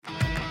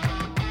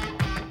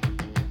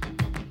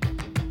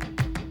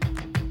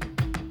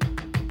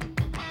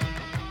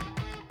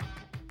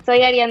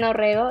Soy Ariana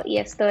Orrego y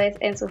esto es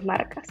En sus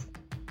marcas.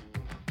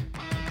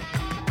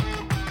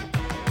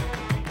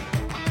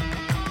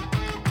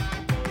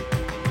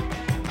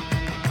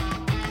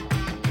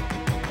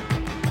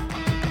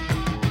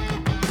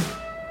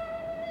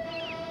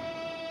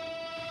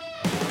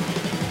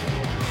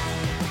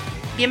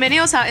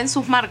 Bienvenidos a En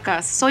sus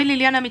marcas. Soy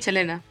Liliana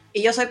Michelena.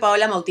 Y yo soy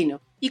Paola Mautino.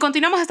 Y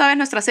continuamos esta vez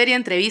nuestra serie de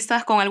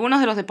entrevistas con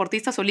algunos de los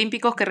deportistas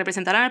olímpicos que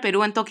representarán al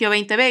Perú en Tokio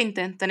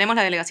 2020. Tenemos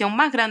la delegación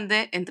más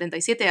grande en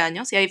 37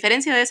 años y a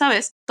diferencia de esa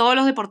vez, todos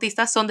los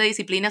deportistas son de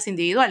disciplinas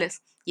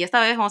individuales. Y esta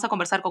vez vamos a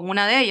conversar con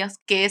una de ellas,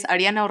 que es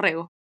Ariana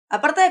Orrego.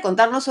 Aparte de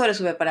contarnos sobre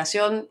su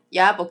preparación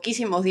ya a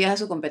poquísimos días de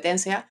su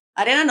competencia,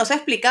 Ariana nos ha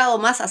explicado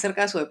más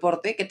acerca de su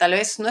deporte, que tal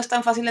vez no es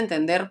tan fácil de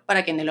entender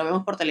para quienes lo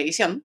vemos por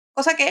televisión,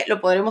 cosa que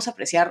lo podremos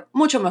apreciar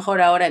mucho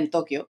mejor ahora en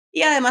Tokio.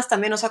 Y además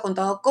también nos ha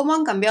contado cómo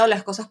han cambiado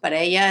las cosas para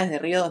ella desde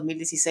Río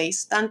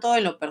 2016, tanto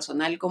en lo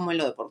personal como en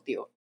lo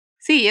deportivo.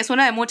 Sí, es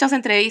una de muchas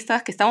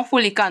entrevistas que estamos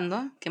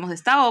publicando, que hemos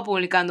estado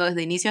publicando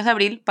desde inicios de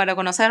abril para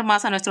conocer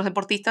más a nuestros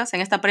deportistas en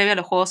esta previa a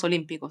los Juegos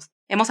Olímpicos.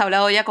 Hemos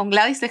hablado ya con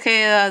Gladys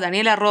Tejeda,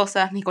 Daniela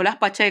Rosas, Nicolás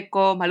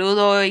Pacheco, Malú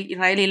Doy,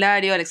 Israel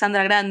Hilario,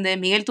 Alexandra Grande,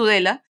 Miguel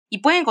Tudela, y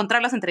pueden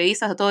encontrar las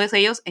entrevistas de todos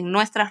ellos en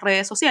nuestras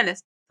redes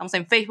sociales. Estamos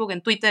en Facebook,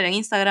 en Twitter, en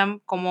Instagram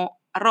como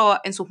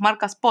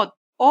 @ensusmarcaspod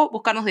o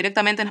buscarnos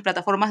directamente en las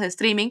plataformas de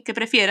streaming que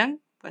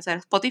prefieran, puede ser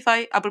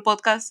Spotify, Apple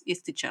Podcasts y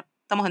Stitcher.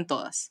 Estamos en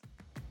todas.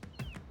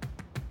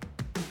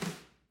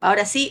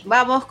 Ahora sí,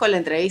 vamos con la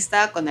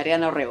entrevista con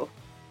Ariana Orrego.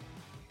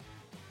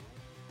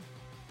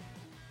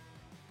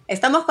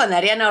 Estamos con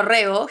Ariana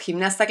Orrego,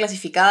 gimnasta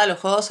clasificada a los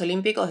Juegos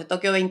Olímpicos de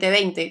Tokio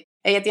 2020.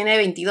 Ella tiene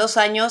 22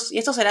 años y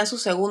estos serán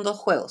sus segundos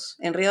Juegos.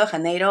 En Río de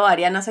Janeiro,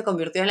 Ariana se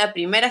convirtió en la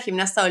primera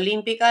gimnasta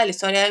olímpica de la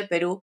historia del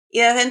Perú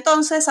y desde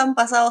entonces han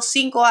pasado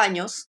 5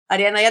 años.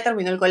 Ariana ya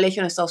terminó el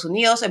colegio en Estados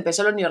Unidos,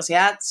 empezó la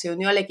universidad, se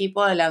unió al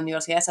equipo de la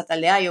Universidad Estatal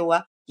de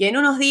Iowa y en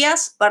unos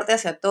días parte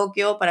hacia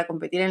Tokio para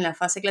competir en la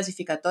fase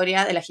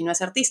clasificatoria de la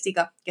gimnasia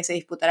artística, que se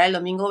disputará el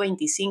domingo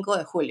 25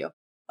 de julio.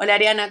 Hola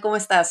Ariana, ¿cómo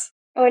estás?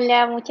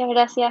 Hola, muchas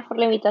gracias por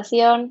la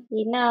invitación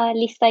y nada,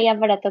 lista ya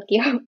para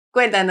Tokio.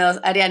 Cuéntanos,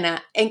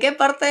 Ariana, ¿en qué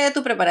parte de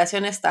tu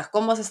preparación estás?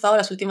 ¿Cómo has estado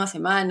las últimas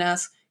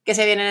semanas? ¿Qué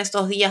se vienen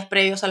estos días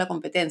previos a la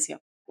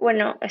competencia?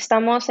 Bueno,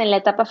 estamos en la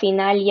etapa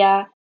final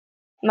ya,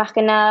 más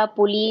que nada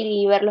pulir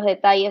y ver los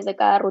detalles de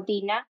cada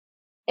rutina.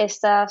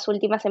 Estas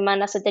últimas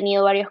semanas he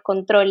tenido varios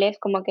controles,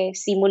 como que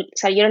o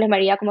sea, yo les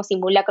llamaría como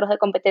simulacros de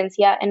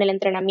competencia en el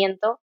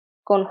entrenamiento,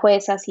 con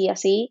juezas y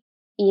así.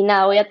 Y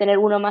nada, voy a tener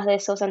uno más de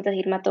esos antes de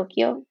irme a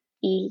Tokio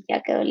y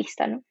ya quedo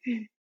lista, ¿no?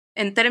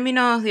 En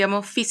términos,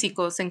 digamos,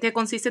 físicos, ¿en qué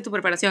consiste tu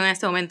preparación en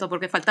este momento?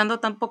 Porque faltando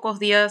tan pocos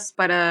días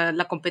para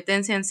la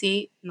competencia en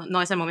sí,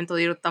 no es el momento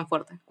de ir tan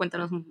fuerte.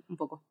 Cuéntanos un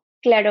poco.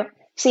 Claro,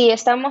 sí,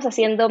 estamos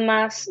haciendo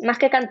más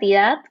que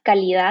cantidad,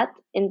 calidad.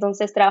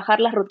 Entonces, trabajar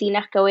las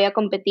rutinas que voy a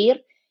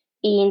competir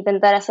e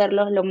intentar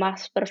hacerlos lo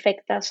más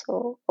perfectas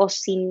o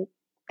sin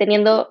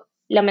teniendo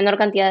la menor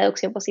cantidad de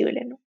opción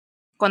posible, ¿no?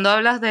 Cuando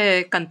hablas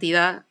de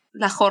cantidad,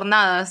 las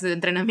jornadas de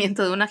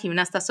entrenamiento de una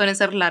gimnasta suelen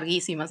ser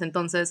larguísimas.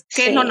 Entonces,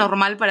 ¿qué es lo Sí,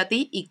 normal para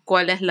ti y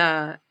cuál es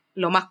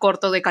lo más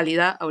corto de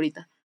calidad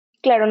ahorita?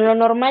 claro, lo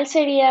normal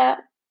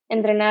sería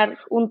entrenar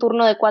un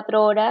turno de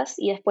 4 horas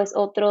y después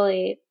otro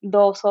de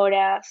 2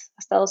 horas,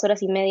 hasta 2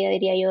 horas y media,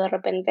 diría yo de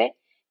repente.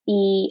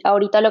 Y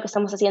ahorita lo que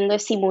estamos haciendo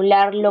es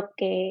simular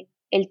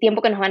el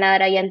tiempo que nos van a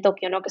dar allá en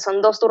Tokio, ¿no? Que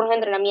son 2 turnos de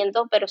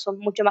entrenamiento, pero son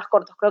mucho más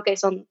cortos. Creo que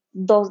son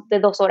de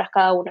 2 horas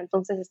cada uno.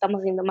 Entonces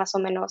estamos haciendo más o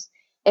menos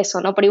eso,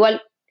 ¿no? Pero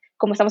igual,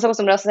 como estamos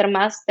acostumbrados a hacer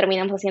más,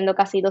 terminamos haciendo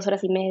casi 2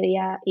 horas y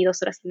media y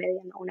 2 horas y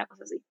media, ¿no? Una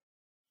cosa así.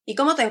 ¿Y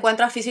cómo te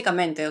encuentras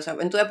físicamente? O sea,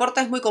 en tu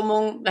deporte es muy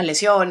común las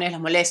lesiones, las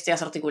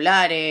molestias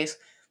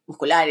articulares,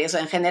 musculares. O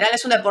sea, en general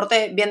es un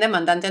deporte bien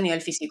demandante a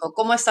nivel físico.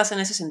 ¿Cómo estás en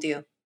ese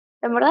sentido?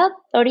 En verdad,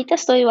 ahorita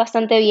estoy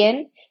bastante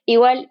bien.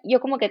 Igual yo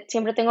como que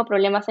siempre tengo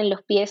problemas en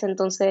los pies,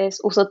 entonces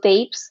uso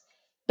tapes,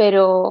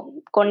 pero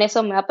con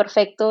eso me va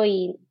perfecto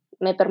y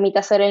me permite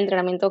hacer el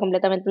entrenamiento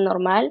completamente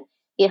normal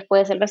y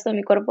después el resto de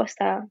mi cuerpo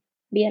está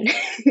bien.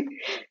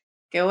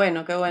 Qué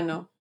bueno, qué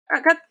bueno.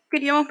 Acá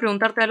queríamos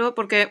preguntarte algo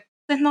porque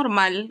es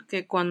normal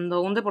que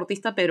cuando un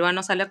deportista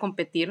peruano sale a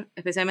competir,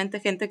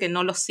 especialmente gente que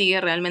no los sigue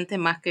realmente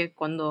más que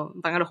cuando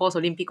van a los Juegos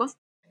Olímpicos,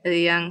 le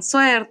digan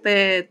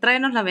suerte,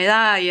 tráenos la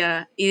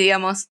medalla y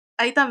digamos,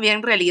 hay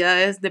también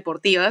realidades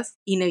deportivas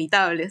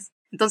inevitables.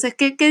 Entonces,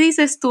 ¿qué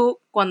dices tú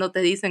cuando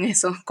te dicen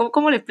eso?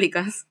 ¿Cómo lo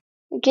explicas?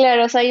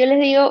 Claro, o sea, yo les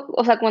digo,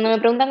 o sea, cuando me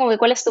preguntan como que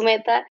cuál es tu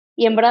meta,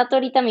 y en verdad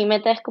ahorita mi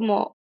meta es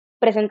como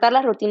presentar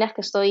las rutinas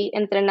que estoy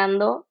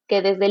entrenando,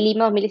 que desde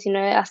Lima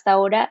 2019 hasta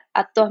ahora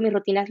a todas mis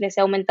rutinas les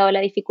he aumentado la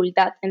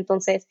dificultad.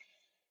 Entonces,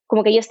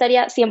 como que yo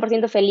estaría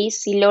 100%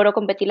 feliz si logro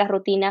competir las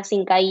rutinas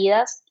sin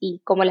caídas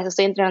y como las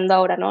estoy entrenando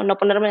ahora, ¿no? No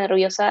ponerme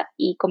nerviosa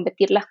y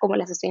competirlas como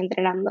las estoy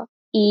entrenando.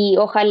 Y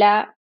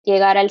ojalá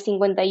llegar al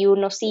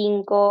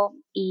 51.5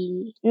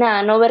 y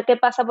nada, no ver qué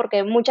pasa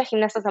porque muchas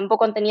gimnastas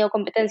tampoco han tenido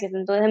competencias,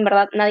 entonces en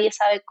verdad nadie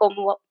sabe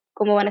cómo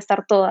van a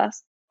estar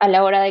todas a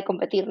la hora de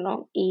competir,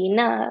 ¿no? Y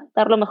nada,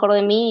 dar lo mejor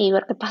de mí y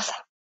ver qué pasa.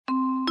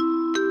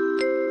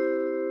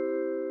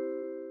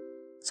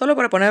 Solo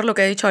para poner lo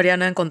que ha dicho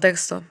Ariana en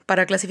contexto,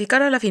 para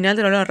clasificar a la final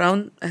del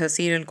all-around, es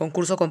decir, el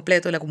concurso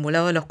completo, el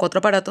acumulado de los 4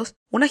 aparatos,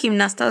 una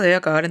gimnasta debe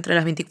acabar entre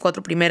las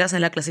 24 primeras en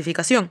la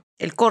clasificación.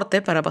 El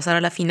corte para pasar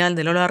a la final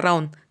del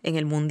all-around en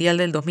el Mundial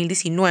del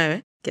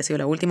 2019, que ha sido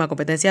la última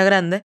competencia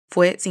grande,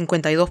 fue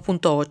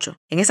 52.8.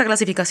 En esa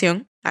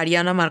clasificación,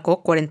 Ariana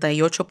marcó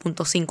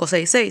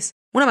 48.566.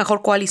 Una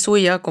mejor quali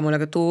suya, como la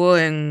que tuvo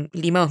en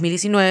Lima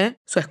 2019,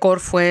 su score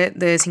fue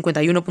de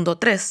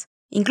 51.3.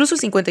 Incluso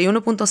el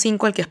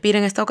 51.5 al que aspira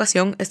en esta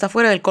ocasión está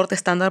fuera del corte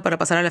estándar para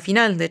pasar a la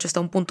final. De hecho, está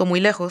un punto muy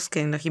lejos,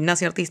 que en la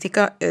gimnasia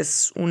artística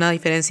es una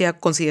diferencia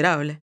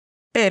considerable.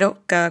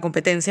 Pero cada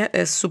competencia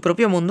es su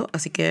propio mundo,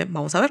 así que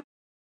vamos a ver.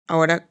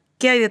 Ahora,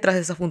 ¿qué hay detrás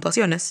de esas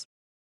puntuaciones?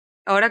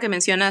 Ahora que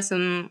mencionas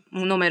un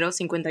número,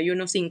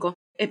 51.5,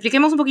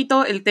 expliquemos un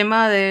poquito el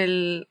tema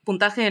del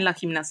puntaje en la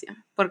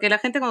gimnasia. Porque la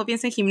gente cuando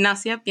piensa en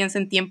gimnasia piensa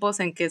en tiempos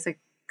en que se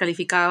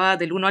calificaba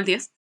del 1 al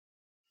 10.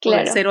 O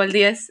del Claro. 0 al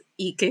 10,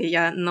 y que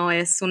ya no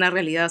es una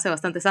realidad hace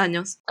bastantes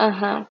años.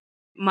 Ajá.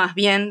 Más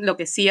bien, lo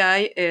que sí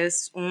hay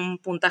es un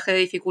puntaje de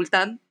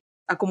dificultad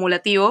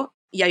acumulativo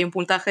y hay un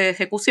puntaje de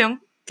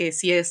ejecución que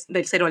sí es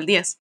del 0 al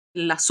 10.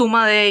 La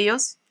suma de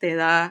ellos te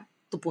da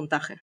tu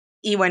puntaje.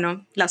 Y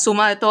bueno, la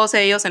suma de todos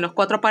ellos en los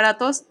 4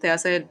 aparatos te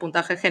hace el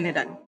puntaje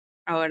general.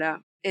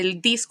 Ahora,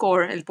 el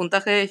D-score, el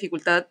puntaje de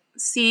dificultad,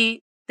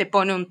 sí te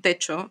pone un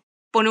techo,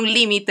 pone un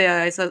límite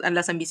a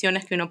las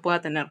ambiciones que uno pueda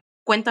tener.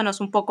 Cuéntanos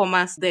un poco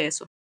más de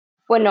eso.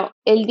 Bueno,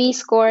 el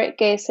D-score,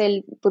 que es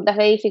el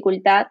puntaje de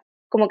dificultad,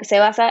 como que se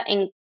basa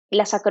en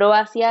las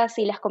acrobacias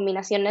y las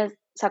combinaciones, o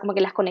sea, como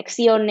que las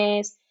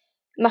conexiones,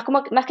 más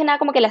que nada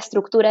como que la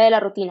estructura de la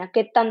rutina,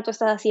 qué tanto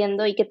estás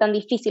haciendo y qué tan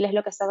difícil es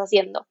lo que estás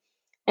haciendo.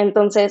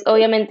 Entonces,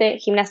 obviamente,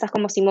 gimnastas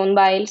como Simone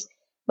Biles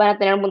van a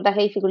tener un puntaje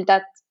de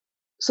dificultad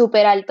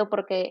súper alto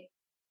porque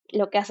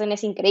lo que hacen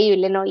es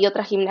increíble, ¿no? Y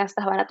otras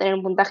gimnastas van a tener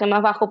un puntaje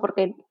más bajo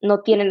porque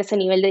no tienen ese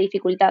nivel de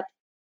dificultad.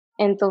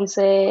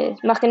 Entonces,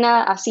 más que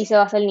nada, así se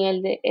basa el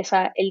nivel de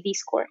el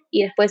D-score.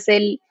 Y después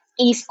el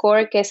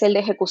E-score, que es el de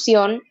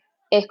ejecución,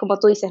 es como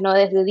tú dices, ¿no?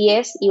 Desde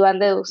 10 y van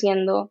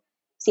deduciendo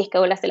si es que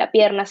volaste la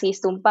pierna, si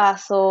hiciste un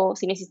paso,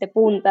 si no hiciste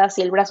puntas,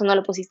 si el brazo no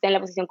lo pusiste en la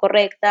posición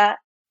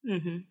correcta.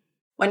 Uh-huh.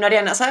 Bueno,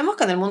 Ariana, sabemos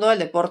que en el mundo del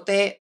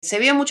deporte se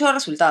viven muchos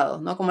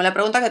resultados, ¿no? Como la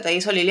pregunta que te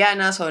hizo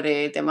Liliana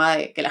sobre el tema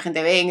de que la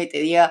gente venga y te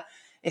diga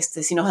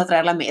si nos va a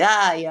traer la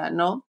medalla,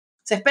 ¿no?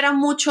 Se espera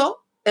mucho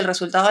el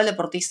resultado del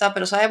deportista,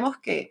 pero sabemos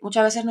que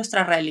muchas veces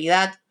nuestra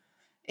realidad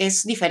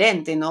es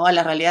diferente, ¿no? A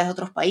las realidades de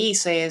otros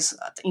países,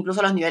 incluso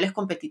a los niveles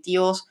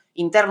competitivos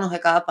internos de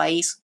cada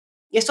país.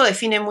 Y esto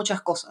define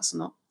muchas cosas,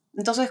 ¿no?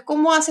 Entonces,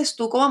 ¿cómo haces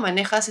tú, cómo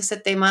manejas ese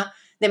tema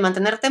de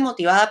mantenerte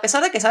motivada, a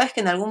pesar de que sabes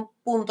que en algún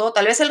punto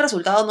tal vez el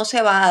resultado no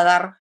se va a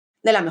dar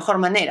de la mejor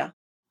manera?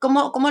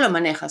 ¿Cómo lo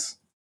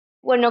manejas?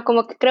 Bueno,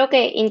 como que creo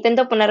que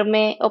intento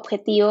ponerme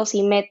objetivos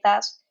y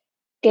metas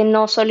que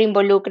no solo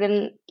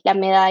involucren la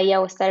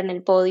medalla o estar en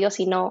el podio,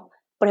 sino,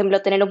 por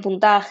ejemplo, tener un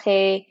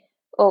puntaje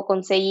o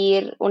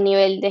conseguir un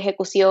nivel de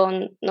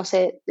ejecución, no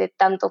sé, de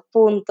tantos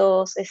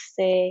puntos,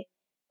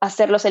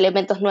 hacer los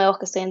elementos nuevos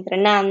que estoy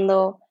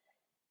entrenando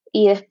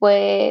y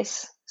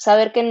después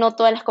saber que no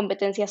todas las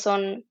competencias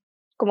son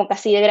como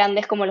casi de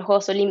grandes como los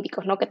Juegos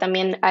Olímpicos, ¿no? Que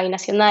también hay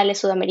nacionales,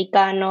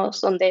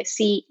 sudamericanos, donde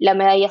sí, la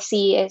medalla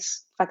sí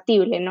es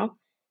factible, ¿no?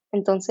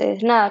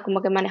 Entonces, nada,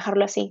 como que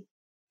manejarlo así.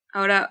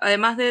 Ahora,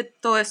 además de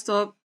todo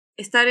esto,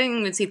 estar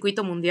en el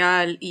circuito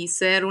mundial y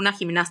ser una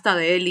gimnasta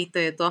de élite,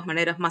 de todas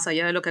maneras, más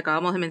allá de lo que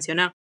acabamos de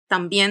mencionar,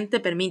 también te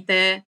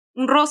permite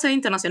un roce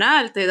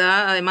internacional, te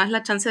da además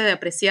la chance de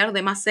apreciar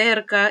de más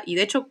cerca y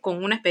de hecho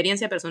con una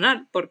experiencia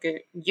personal,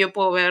 porque yo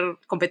puedo ver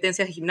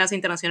competencias de gimnasia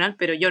internacional,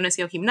 pero yo no he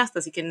sido gimnasta,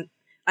 así que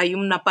hay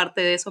una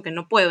parte de eso que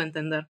no puedo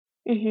entender.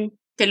 Uh-huh.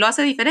 Que lo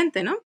hace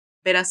diferente, ¿no?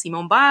 Ver a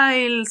Simone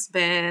Biles,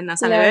 ver a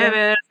Sally Claro.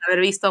 Weber, haber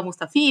visto a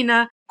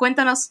Mustafina.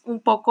 Cuéntanos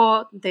un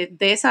poco de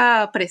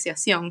esa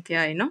apreciación que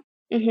hay, ¿no?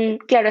 Uh-huh.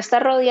 Claro, está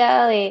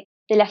rodeada de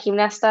las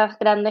gimnastas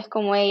grandes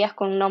como ellas,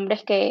 con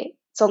nombres que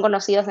son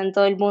conocidos en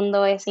todo el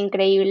mundo, es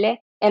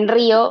increíble. En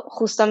Río,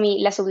 justo a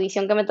mí, la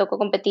subdivisión que me tocó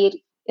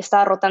competir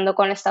estaba rotando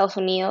con Estados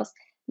Unidos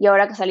y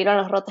ahora que salieron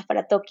los rotes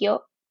para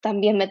Tokio,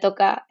 también me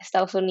toca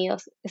Estados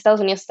Unidos.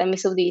 Estados Unidos está en mi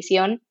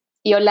subdivisión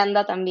y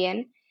Holanda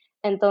también.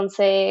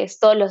 Entonces,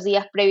 todos los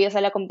días previos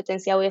a la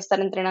competencia voy a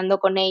estar entrenando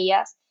con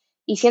ellas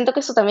y siento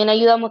que eso también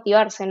ayuda a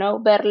motivarse,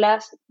 ¿no?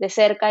 Verlas de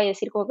cerca y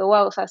decir como que,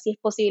 wow, o sea, sí es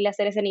posible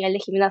hacer ese nivel de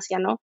gimnasia,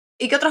 ¿no?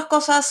 ¿Y qué otras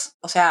cosas,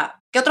 o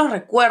sea, qué otros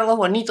recuerdos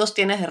bonitos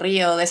tienes de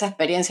Río, de esa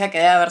experiencia que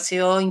debe haber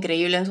sido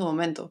increíble en su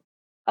momento?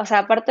 O sea,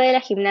 aparte de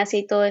la gimnasia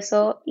y todo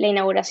eso, la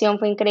inauguración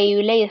fue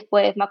increíble y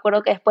después, me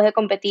acuerdo que después de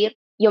competir,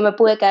 yo me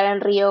pude quedar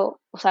en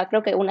Río, o sea,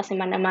 creo que una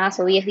semana más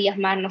o 10 días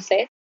más, no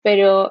sé,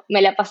 pero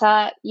me la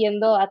pasaba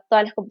yendo a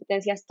todas las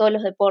competencias, todos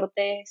los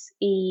deportes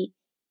y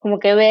como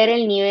que ver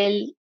el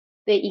nivel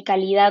y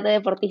calidad de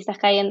deportistas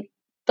que hay en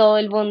todo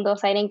el mundo, o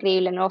sea, era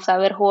increíble, ¿no? O sea,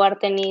 ver jugar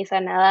tenis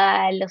a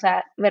Nadal, o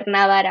sea, ver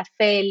nadar a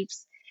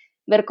Phelps,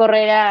 ver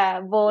correr a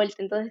Bolt,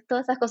 entonces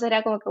todas esas cosas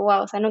era como que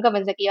wow, o sea, nunca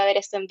pensé que iba a ver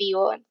esto en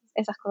vivo,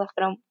 esas cosas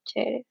fueron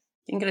chéveres.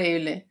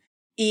 Increíble.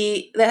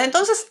 Y desde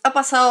entonces ha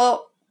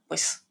pasado,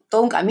 pues,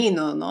 todo un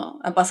camino, ¿no?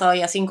 Han pasado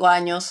ya 5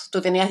 años, tú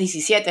tenías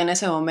 17 en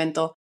ese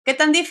momento. ¿Qué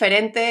tan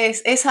diferente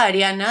es esa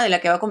Ariana de la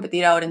que va a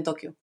competir ahora en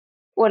Tokio?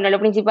 Bueno, lo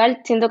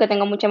principal, siento que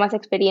tengo mucha más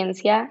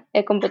experiencia.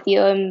 He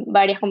competido en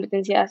varias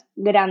competencias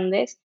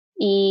grandes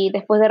y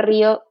después de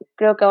Río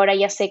creo que ahora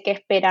ya sé qué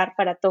esperar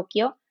para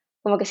Tokio.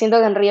 Como que siento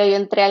que en Río yo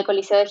entré al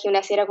coliseo de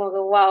gimnasia y era como que,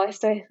 wow,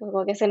 esto es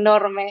como que es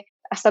enorme.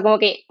 Hasta como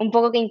que un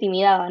poco que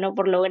intimidaba, ¿no?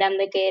 Por lo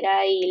grande que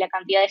era y la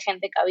cantidad de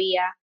gente que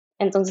había.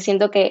 Entonces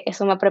siento que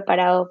eso me ha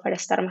preparado para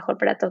estar mejor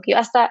para Tokio.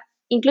 Hasta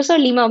incluso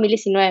Lima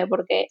 2019,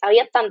 porque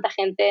había tanta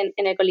gente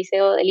en el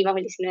coliseo de Lima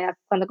 2019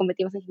 cuando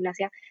competimos en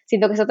gimnasia.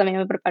 Siento que eso también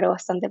me preparó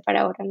bastante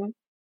para ahora, ¿no?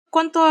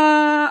 ¿Cuánto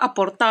ha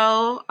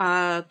aportado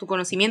a tu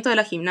conocimiento de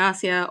la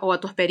gimnasia o a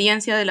tu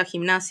experiencia de la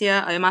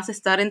gimnasia, además de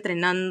estar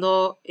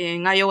entrenando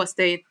en Iowa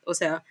State? O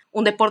sea,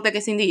 un deporte que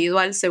es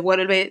individual se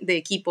vuelve de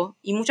equipo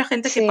y mucha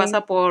gente que Sí,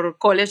 pasa por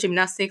college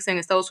gymnastics en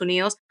Estados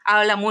Unidos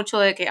habla mucho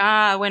de que,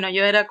 bueno,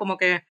 yo era como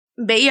que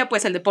veía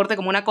pues el deporte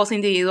como una cosa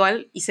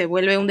individual y se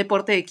vuelve un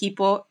deporte de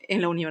equipo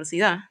en la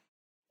universidad.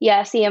 y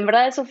así, en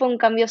verdad eso fue un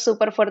cambio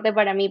súper fuerte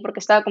para mí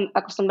porque estaba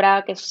acostumbrada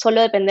a que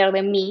solo depender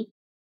de mí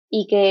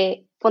y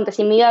que, ponte,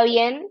 si me iba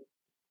bien,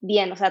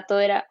 bien, o sea,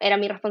 todo era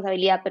mi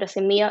responsabilidad, pero si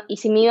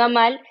me iba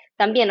mal,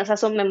 también, o sea,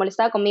 eso me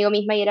molestaba conmigo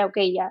misma y era, ok,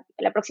 ya,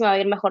 la próxima va a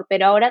ir mejor,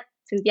 pero ahora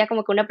sentía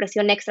como que una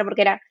presión extra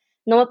porque era,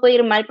 no me puede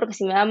ir mal porque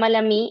si me va mal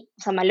a mí,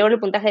 o sea, malogro el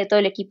puntaje de todo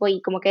el equipo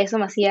y como que eso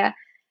me hacía,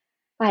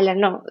 ala,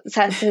 no, o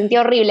sea, se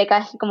sentía horrible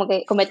cada vez que como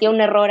que cometía un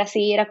error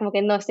así, era como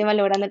que no, estoy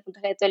malogrando el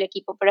puntaje de todo el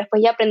equipo, pero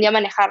después ya aprendí a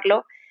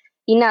manejarlo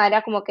y nada,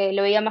 era como que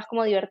lo veía más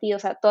como divertido, o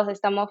sea, todos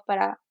estamos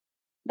para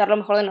dar lo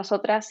mejor de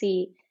nosotras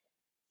y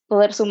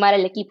poder sumar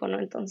al equipo, ¿no?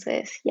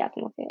 Entonces, ya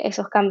como que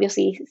esos cambios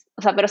sí,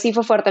 o sea, pero sí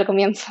fue fuerte al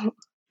comienzo.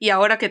 Y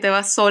ahora que te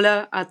vas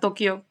sola a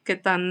Tokio, qué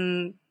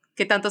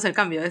tanto es el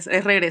cambio? ¿Es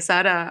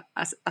regresar a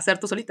ser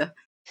tú solita?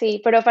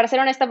 Sí, pero para ser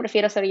honesta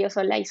prefiero ser yo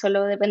sola y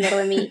solo depender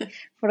de mí,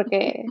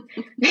 porque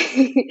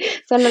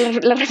solo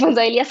la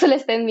responsabilidad solo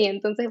está en mí,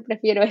 entonces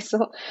prefiero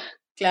eso.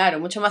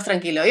 Claro, mucho más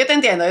tranquilo. Yo te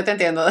entiendo, yo te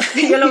entiendo.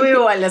 Yo lo vivo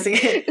igual, así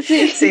que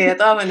sí, Sí. de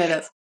todas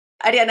maneras.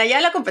 Ariana, ya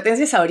la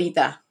competencia es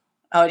ahorita,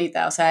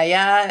 o sea,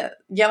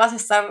 ya vas a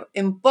estar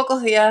en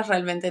pocos días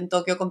realmente en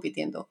Tokio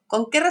compitiendo.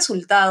 ¿Con qué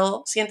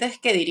resultado sientes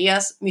que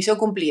dirías misión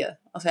cumplida?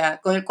 O sea,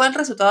 ¿con el cuál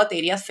resultado te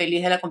dirías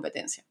feliz de la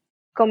competencia?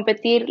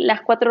 Competir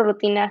las 4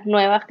 rutinas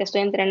nuevas que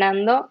estoy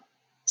entrenando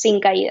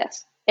sin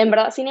caídas. En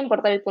verdad, sin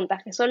importar el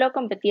puntaje, solo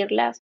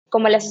competirlas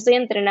como las estoy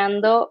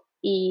entrenando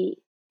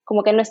y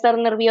como que no estar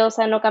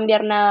nerviosa, no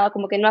cambiar nada,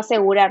 como que no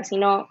asegurar,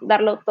 sino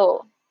darlo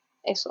todo.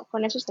 Eso,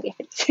 con eso estaría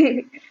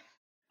feliz.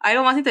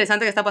 Algo más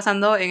interesante que está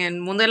pasando en el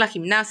mundo de la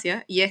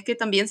gimnasia y es que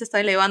también se está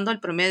elevando el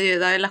promedio de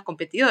edad de las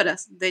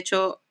competidoras. De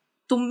hecho,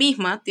 tú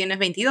misma tienes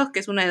 22, que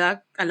es una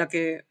edad a la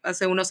que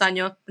hace unos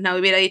años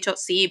nadie hubiera dicho,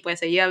 sí, pues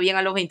se lleva bien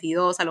a los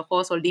 22, a los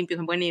Juegos Olímpicos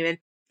en buen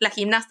nivel. Las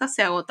gimnastas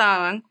se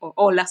agotaban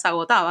o las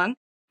agotaban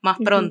más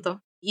Ujú.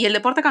 pronto. Y el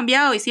deporte ha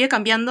cambiado y sigue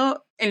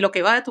cambiando en lo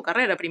que va de tu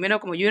carrera, primero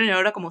como junior,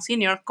 ahora como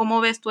senior.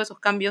 ¿Cómo ves tú esos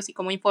cambios y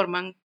cómo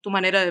informan tu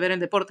manera de ver el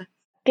deporte?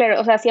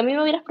 Claro, o sea, si a mí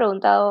me hubieras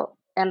preguntado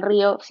en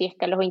Río si es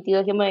que a los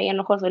 22 yo me veía en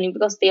los Juegos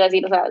Olímpicos, te iba a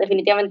decir, o sea,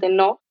 definitivamente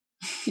no.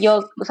 Yo,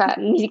 o sea,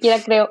 ni siquiera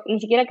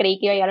creí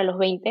que iba a llegar a los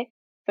 20,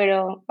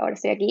 pero ahora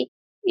estoy aquí.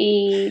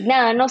 Y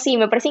nada, no, sí,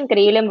 me parece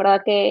increíble en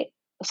verdad que,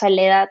 o sea,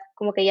 la edad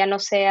como que ya no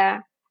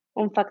sea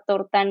un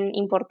factor tan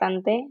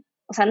importante.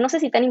 O sea, no sé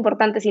si tan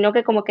importante, sino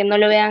que como que no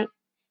lo vean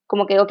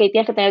como que, ok,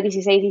 tienes que tener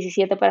 16,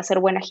 17 para ser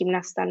buena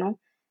gimnasta, ¿no?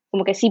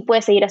 Como que sí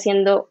puedes seguir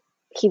haciendo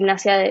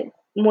gimnasia de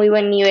muy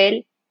buen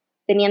nivel,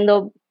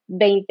 teniendo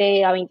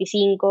 20 a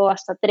 25,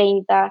 hasta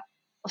 30.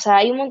 O sea,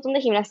 hay un montón de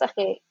gimnastas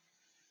que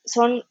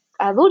son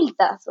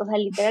adultas, o sea,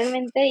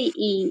 literalmente,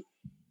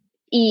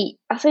 y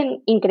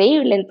hacen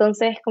increíble.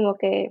 Entonces, como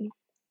que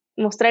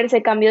mostrar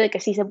ese cambio de que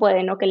sí se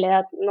puede, ¿no? Que la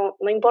edad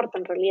no importa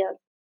en realidad.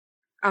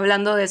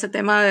 Hablando de ese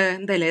tema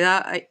de la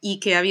edad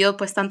y que ha habido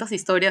pues tantas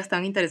historias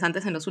tan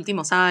interesantes en los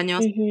últimos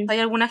años, Ujú, ¿hay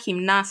alguna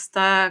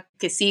gimnasta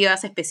que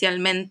sigas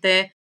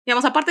especialmente?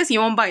 Digamos, aparte de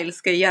Simone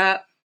Biles, que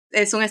ya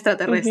es un ujú,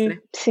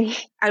 extraterrestre. sí.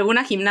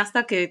 ¿Alguna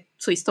gimnasta que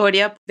su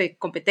historia de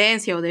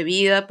competencia o de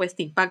vida pues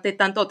te impacte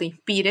tanto o te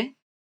inspire?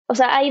 O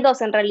sea, hay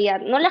dos en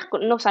realidad. No,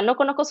 o sea, no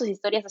conozco sus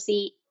historias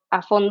así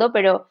a fondo,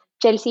 pero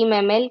Chelsea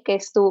Memel, que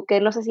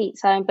no sé si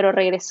saben, pero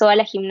regresó a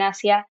la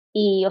gimnasia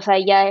y, o sea,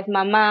 ya es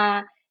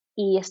mamá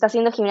y está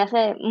haciendo gimnasia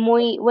de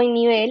muy buen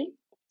nivel.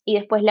 Y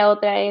después la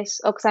otra es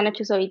Oksana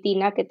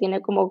Chusovitina, que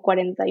tiene como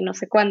 40 y no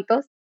sé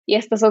cuántos. Y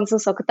estos son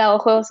sus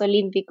octavos Juegos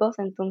Olímpicos,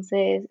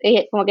 entonces,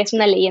 ella como que es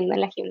una leyenda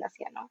en la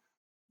gimnasia, ¿no?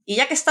 Y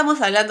ya que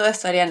estamos hablando de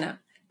esto,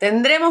 Ariana,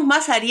 ¿tendremos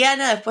más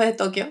Ariana después de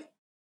Tokio?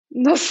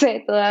 No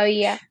sé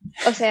todavía.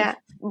 O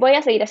sea, voy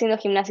a seguir haciendo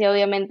gimnasia,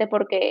 obviamente,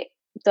 porque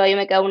todavía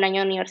me queda un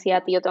año de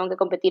universidad y yo tengo que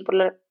competir por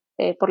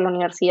la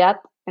universidad.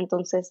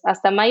 Entonces,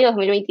 hasta mayo de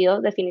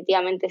 2022,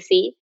 definitivamente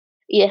sí.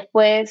 Y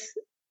después,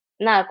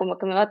 nada, como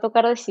que me va a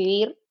tocar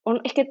decidir.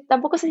 Es que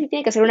tampoco sé si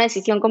tiene que ser una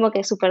decisión como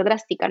que súper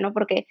drástica, ¿no?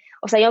 Porque,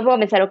 o sea, yo me puedo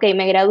pensar, ok,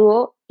 me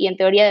gradúo y en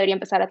teoría debería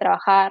empezar a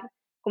trabajar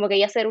como que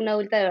ya ser una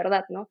adulta de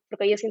verdad, ¿no?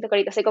 Porque yo siento que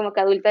ahorita soy como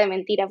que adulta de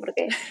mentira,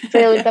 porque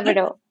soy adulta,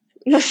 pero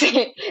no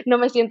sé, no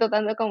me siento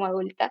tanto como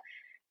adulta.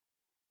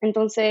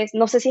 Entonces,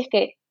 no sé si es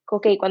que,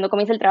 ok, cuando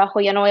comience el trabajo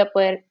ya no voy a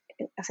poder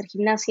hacer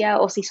gimnasia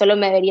o si solo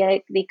me debería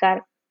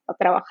dedicar a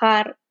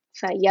trabajar, o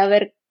sea, ya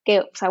ver que,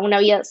 o sea, una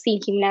vida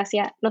sin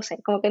gimnasia, no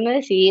sé, como que no he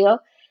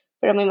decidido,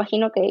 pero me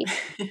imagino que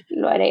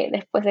lo haré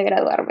después de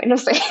graduarme, no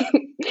sé.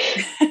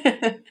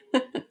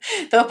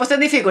 Te hemos puesto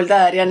en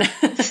dificultad, Ariana.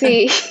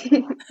 Sí.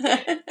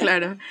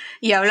 Claro.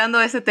 Y hablando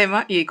de ese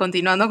tema y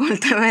continuando con el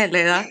tema de la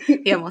edad,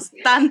 digamos,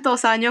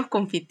 tantos años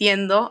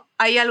compitiendo,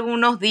 ¿hay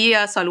algunos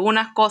días o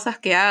algunas cosas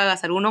que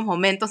hagas, algunos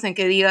momentos en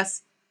que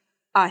digas,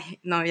 ay,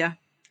 no, ya,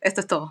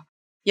 esto es todo,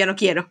 ya no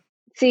quiero?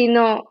 Sí,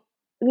 no,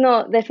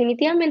 no,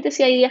 definitivamente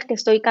sí hay días que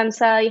estoy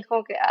cansada y es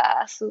como que,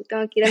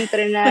 tengo que ir a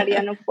entrenar,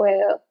 ya no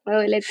puedo, me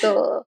duele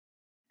todo.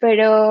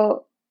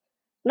 Pero,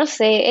 no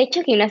sé, he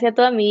hecho gimnasia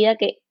toda mi vida,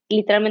 que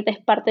literalmente es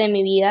parte de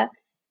mi vida,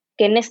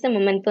 que en este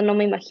momento no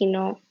me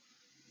imagino,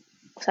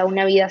 o sea,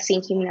 una vida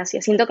sin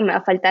gimnasia. Siento que me va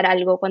a faltar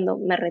algo cuando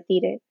me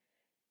retire,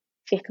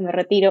 si es que me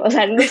retiro. O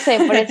sea, no sé,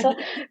 por eso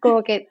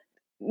como que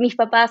mis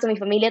papás o mi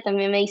familia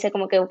también me dice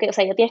como que, ok, o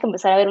sea, ya tienes que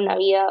empezar a ver una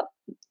vida,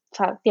 o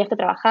sea, tienes que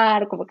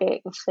trabajar, como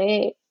que, no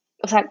sé,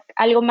 o sea,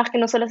 algo más que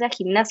no solo sea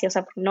gimnasia, o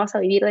sea, porque no vas a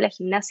vivir de la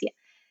gimnasia.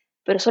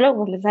 Pero solo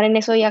con pensar en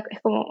eso ya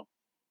es como,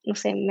 no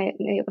sé,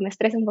 medio que me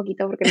estresa un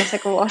poquito porque no sé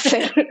cómo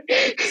hacer.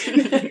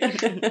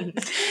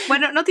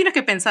 Bueno, no tienes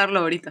que pensarlo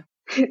ahorita.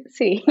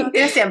 Sí. No,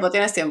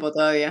 tienes tiempo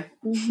todavía.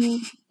 Ujú.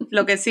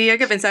 Lo que sí hay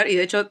que pensar, y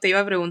de hecho te iba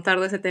a preguntar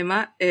de ese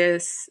tema,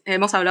 es,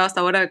 hemos hablado hasta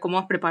ahora de cómo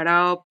has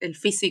preparado el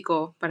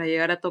físico para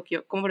llegar a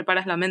Tokio. ¿Cómo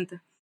preparas la mente?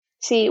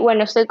 Sí,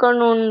 bueno, estoy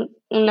con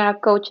una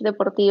coach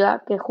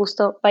deportiva que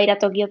justo va a ir a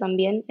Tokio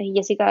también, es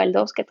Jessica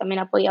Galdós, que también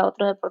apoya a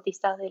otros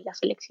deportistas de la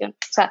selección,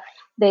 o sea,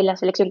 de la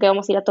selección que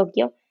vamos a ir a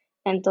Tokio.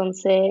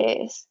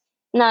 Entonces,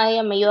 nada,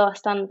 ella me ayuda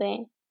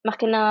bastante. Más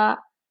que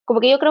nada,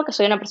 como que yo creo que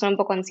soy una persona un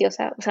poco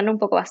ansiosa, o sea, no un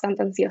poco,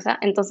 bastante ansiosa.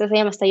 Entonces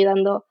ella me está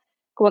ayudando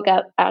como que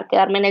a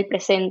quedarme en el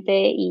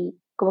presente y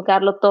como que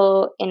darlo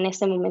todo en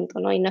ese momento,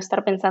 ¿no? Y no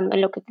estar pensando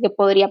en lo que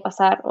podría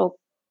pasar o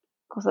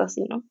cosas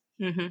así, ¿no?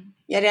 Ujú.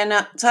 Y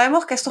Ariana,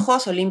 sabemos que estos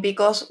Juegos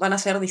Olímpicos van a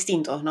ser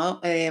distintos,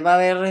 ¿no? Va a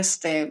haber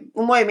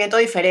un movimiento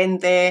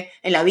diferente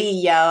en la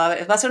villa,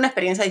 va a ser una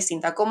experiencia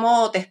distinta.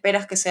 ¿Cómo te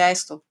esperas que sea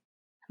esto?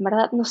 En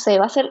verdad, no sé,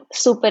 va a ser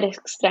súper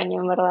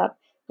extraño, en verdad.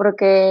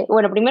 Porque,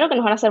 bueno, primero que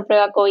nos van a hacer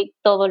prueba COVID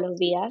todos los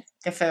días.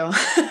 Qué feo.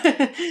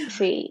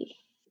 Sí.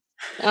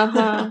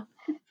 Ajá.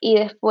 Y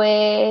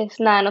después,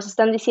 nada, nos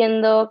están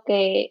diciendo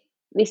que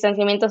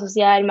distanciamiento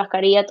social,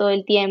 mascarilla todo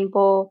el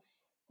tiempo,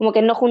 como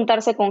que no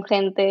juntarse con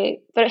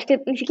gente. Pero es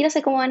que ni siquiera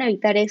sé cómo van a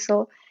evitar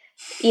eso.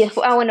 Y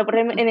después, bueno,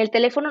 porque en el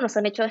teléfono nos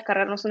han hecho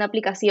descargarnos una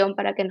aplicación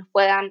para que nos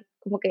puedan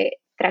como que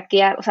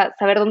traquear, o sea,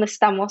 saber dónde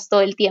estamos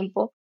todo el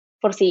tiempo,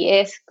 por si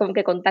es como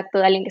que contacto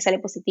de alguien que sale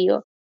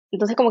positivo.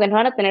 Entonces como que nos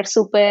van a tener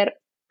súper,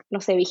 no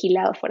sé,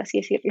 vigilados, por así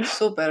decirlo.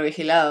 Súper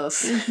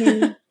vigilados.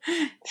 Ujú.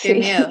 Qué Sí.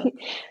 miedo,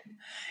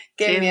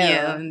 qué Qué miedo,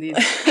 miedo. bendito.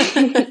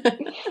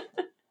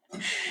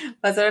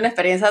 Va a ser una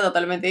experiencia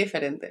totalmente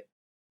diferente.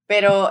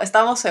 Pero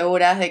estamos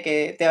seguras de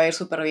que te va a ir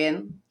súper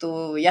bien.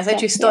 Tú ya has hecho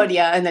Gracias.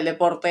 historia en el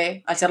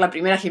deporte al ser la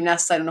primera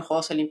gimnasta en unos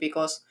Juegos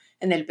Olímpicos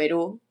en el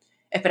Perú.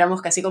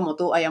 Esperamos que así como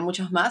tú haya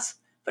muchos más.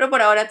 Pero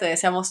por ahora te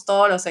deseamos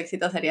todos los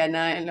éxitos,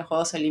 Ariana, en los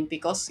Juegos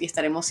Olímpicos y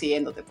estaremos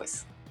siguiéndote,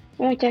 pues.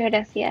 Muchas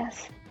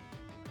gracias.